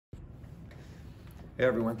Hey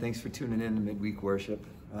everyone, thanks for tuning in to Midweek Worship.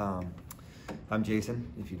 I'm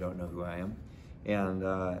Jason, if you don't know who I am.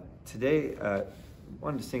 And today I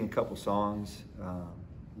wanted to sing a couple songs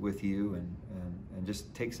with you and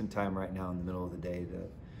just take some time right now in the middle of the day to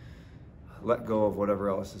let go of whatever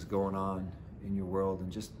else is going on in your world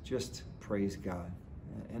and just praise God.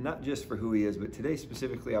 And not just for who He is, but today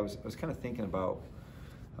specifically I was kind of thinking about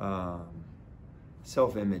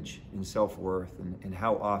self-image and self-worth and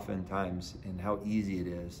how oftentimes and how easy it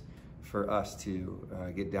is for us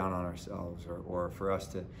to get down on ourselves or for us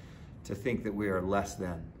to think that we are less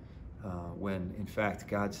than when in fact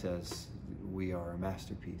God says we are a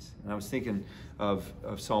masterpiece. And I was thinking of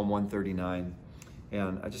Psalm 139,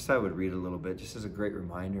 and I just thought I would read a little bit just as a great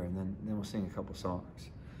reminder, and then we'll sing a couple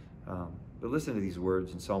songs. But listen to these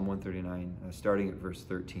words in Psalm 139, starting at verse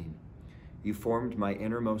 13. You formed my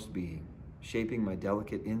innermost being, shaping my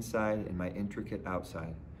delicate inside and my intricate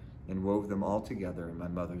outside, and wove them all together in my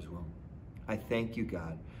mother's womb. I thank you,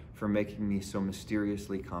 God, for making me so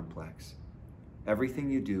mysteriously complex. Everything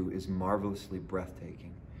you do is marvelously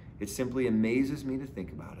breathtaking. It simply amazes me to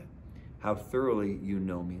think about it, how thoroughly you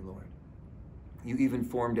know me, Lord. You even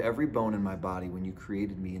formed every bone in my body when you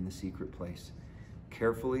created me in the secret place,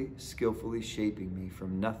 carefully, skillfully shaping me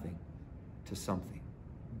from nothing to something.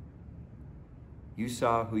 You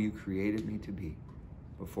saw who you created me to be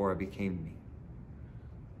before I became me.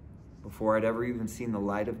 Before I'd ever even seen the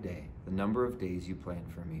light of day, the number of days you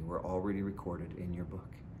planned for me were already recorded in your book.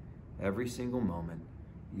 Every single moment,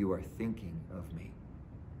 you are thinking of me.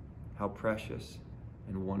 How precious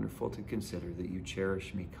and wonderful to consider that you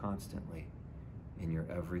cherish me constantly in your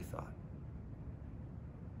every thought.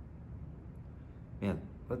 Man,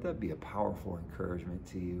 let that be a powerful encouragement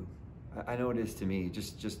to you. I know it is to me,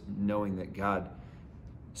 just knowing that God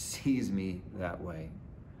sees me that way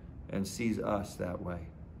and sees us that way.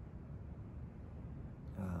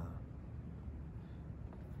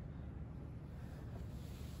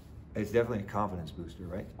 It's definitely a confidence booster,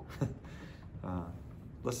 right?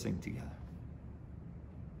 Let's sing together.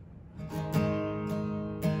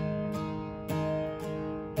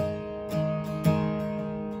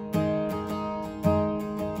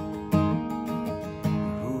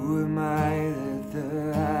 Who am I that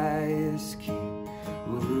the highest King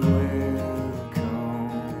would welcome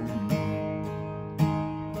me?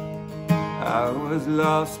 I was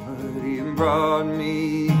lost, but He brought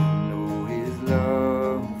me to know His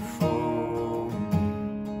love for me.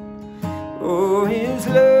 Oh, His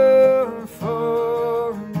love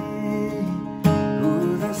for me.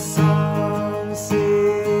 Who the sun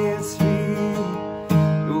sets free.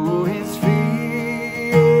 Oh, His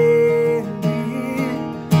free indeed.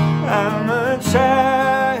 I'm a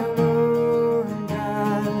child of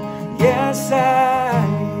God. Yes, I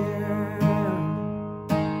am.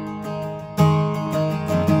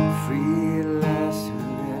 Free at last, who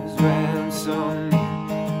has ransomed me.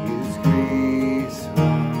 His grace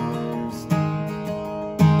runs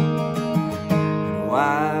deep.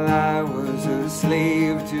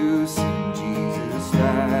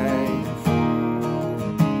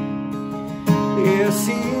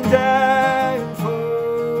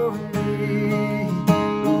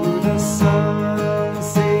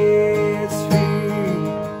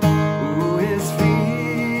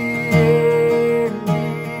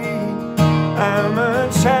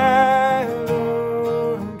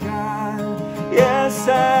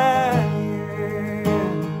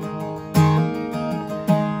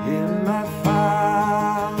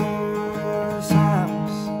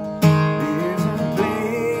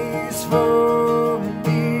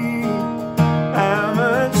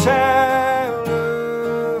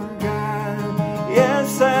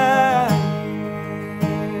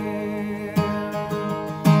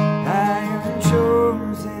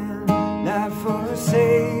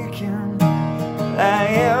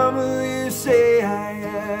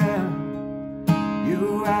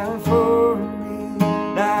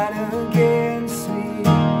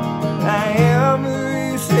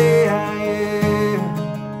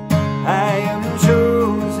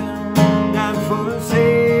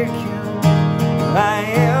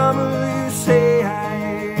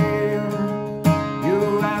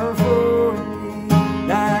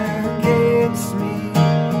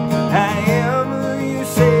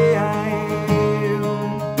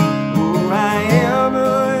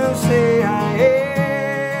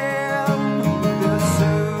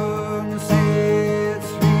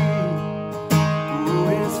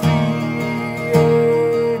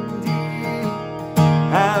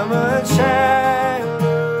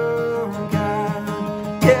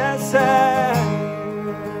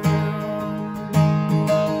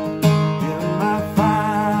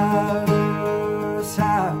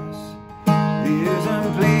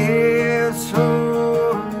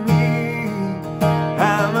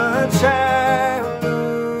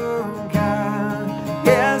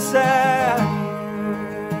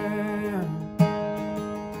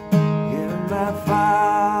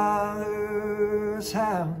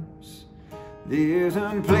 there's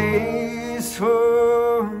a place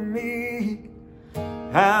for me.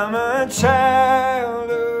 I'm a child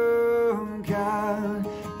of God,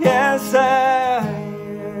 yes I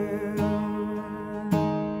am.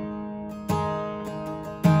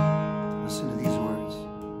 Listen to these words.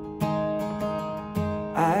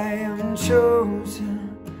 I am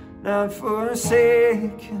chosen, not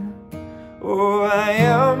forsaken. Oh, I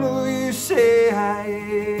am who you say I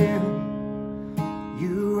am.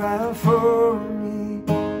 You are for me,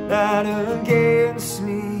 not against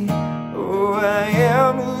me. Oh, I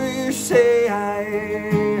am who you say I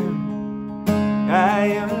am. I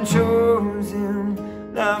am chosen,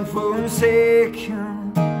 not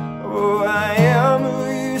forsaken. Oh, I am who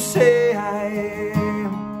you say I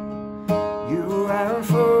am. You are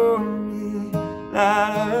for me,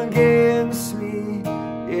 not against me.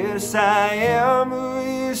 Yes, I am who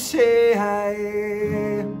you say I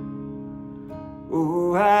am.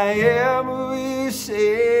 Oh, I am who you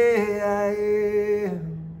say I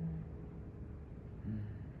am.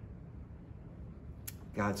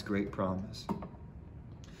 God's great promise,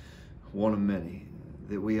 one of many,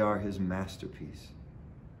 that we are his masterpiece.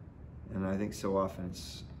 And I think so often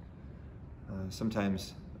it's,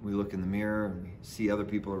 sometimes we look in the mirror and we see other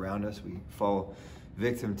people around us. We fall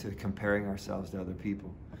victim to comparing ourselves to other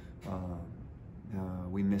people.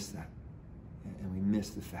 We miss that. And we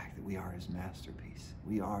miss the fact that we are his masterpiece.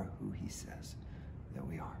 We are who he says that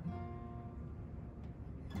we are.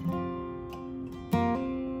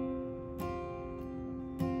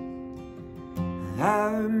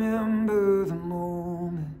 I remember the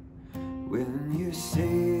moment when you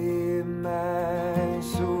saved my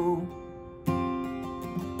soul.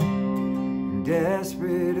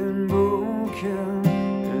 Desperate and broken,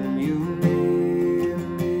 and you made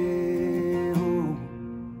me whole.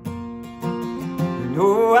 And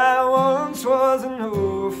oh, I once was an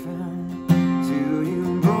orphan till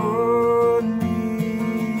you brought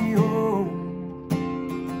me home.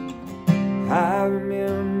 I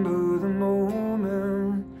remember the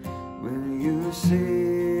moment when you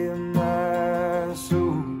saved my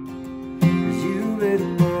soul. 'Cause you did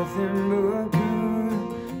nothing but good,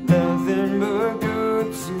 nothing but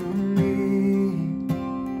good to me.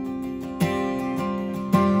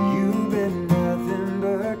 You've been nothing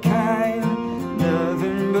but kind,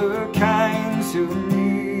 nothing but kind to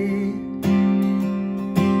me.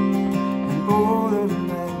 And all of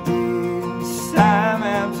my days, time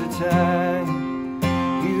after time,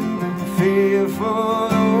 you've been faithful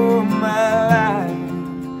all my life.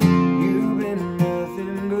 You've been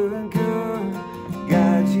nothing but good,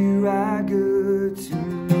 God, you are good to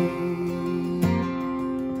me.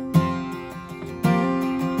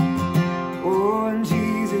 Oh, and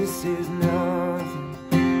Jesus is nothing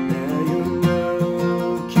that your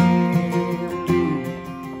love can't do.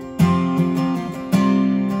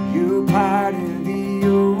 You parted the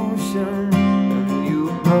ocean and you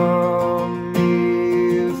brought me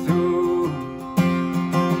through.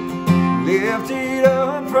 Lifted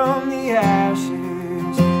up from the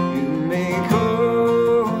ashes, you make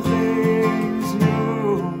all things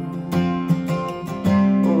new.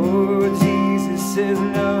 Oh, Jesus says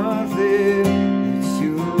nothing that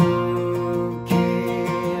your love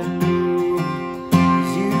can do.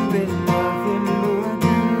 'Cause you've been nothing but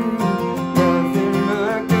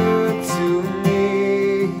good to me.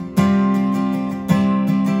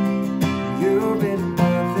 You've been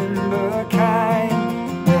nothing but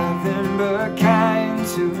kind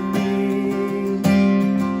to me.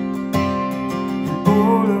 And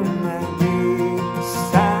all of my days,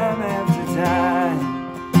 time after time,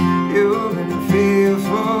 you've been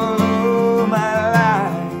faithful all my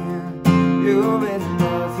life. You've been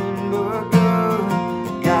nothing but good,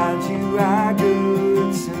 God, you are good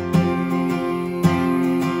to me.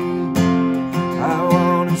 I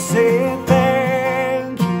wanna say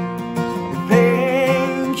thank you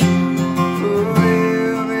for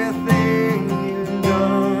everything you've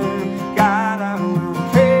done. God, I will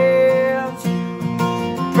praise you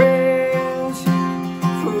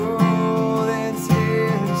for all that's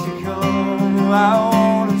yet to come. I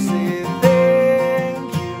wanna say thank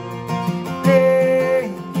you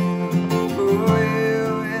for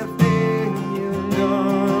everything you've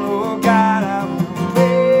done. Oh God, I will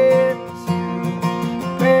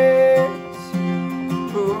praise you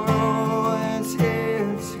for all that's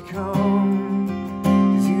yet to come.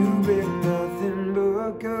 'Cause you've been nothing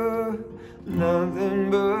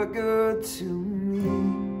but good to me.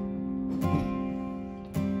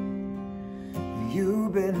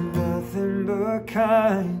 You've been nothing but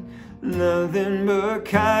kind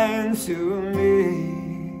to me.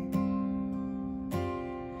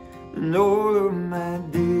 And all of my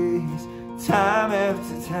days, time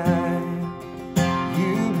after time.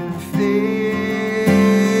 You've been faithful.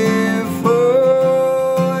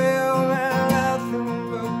 You've been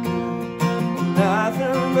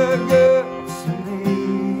nothing but good to me.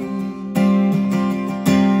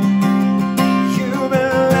 You've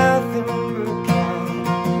been nothing but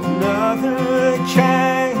kind, nothing but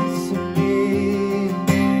kind to me.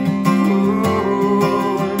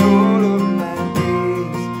 Oh, and all of my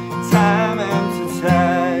days, time after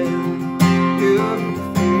time, you've been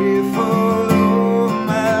faithful all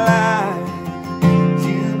my life.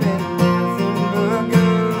 You've been nothing but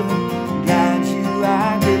good. God, you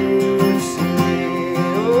are good to me.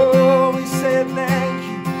 Oh, we say thank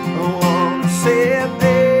you. I want to say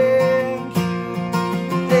thank you,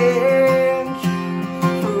 thank you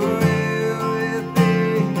for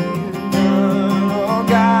everything you've done. Oh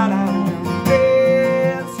God, I will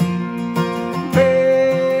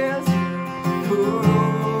praise you for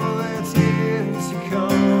all that's yet to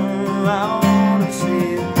come. I want to say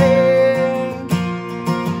thank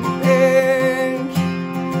you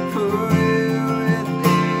for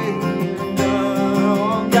everything you've done.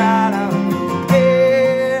 Oh God, I will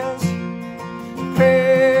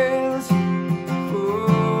praise you for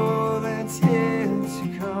all that's yet to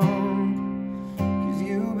come. 'Cause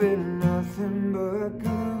you've been nothing but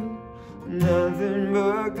good, nothing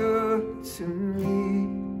but good to me.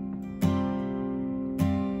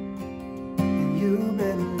 And you've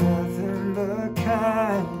been nothing but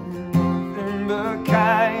kind, nothing but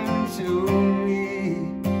kind to me.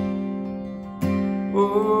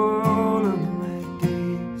 All of my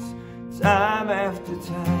days, time after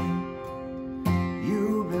time,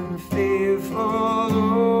 you've been faithful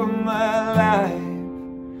all my life.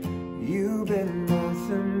 You've been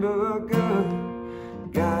nothing but good.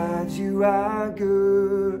 God, you are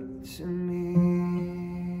good to me.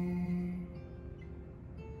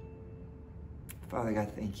 Father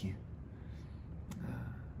God, thank you.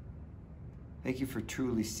 Thank you for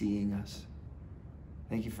truly seeing us.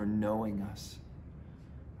 Thank you for knowing us.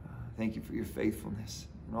 Thank you for your faithfulness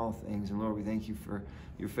in all things. And Lord, we thank you for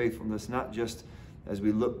your faithfulness, not just as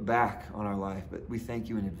we look back on our life, but we thank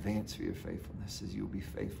you in advance for your faithfulness as you'll be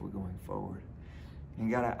faithful going forward. And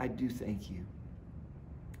God, I do thank you.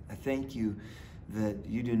 I thank you that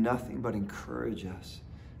you do nothing but encourage us.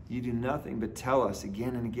 You do nothing but tell us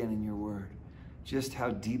again and again in your word just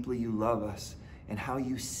how deeply you love us and how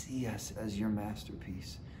you see us as your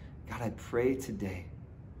masterpiece. God, I pray today,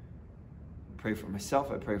 I pray for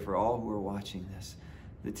myself, I pray for all who are watching this,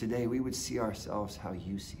 that today we would see ourselves how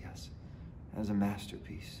you see us, as a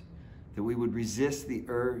masterpiece. That we would resist the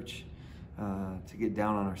urge to get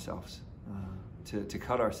down on ourselves, to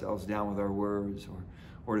cut ourselves down with our words,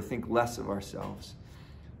 or to think less of ourselves.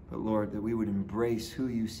 But Lord, that we would embrace who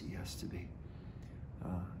you see us to be.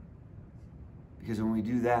 Because when we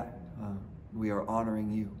do that, we are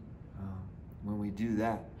honoring you. When we do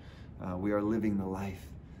that, we are living the life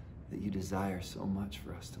that you desire so much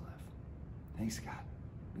for us to live. Thanks, God.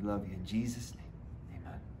 We love you in Jesus' name.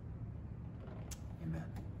 Amen.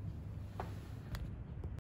 Amen.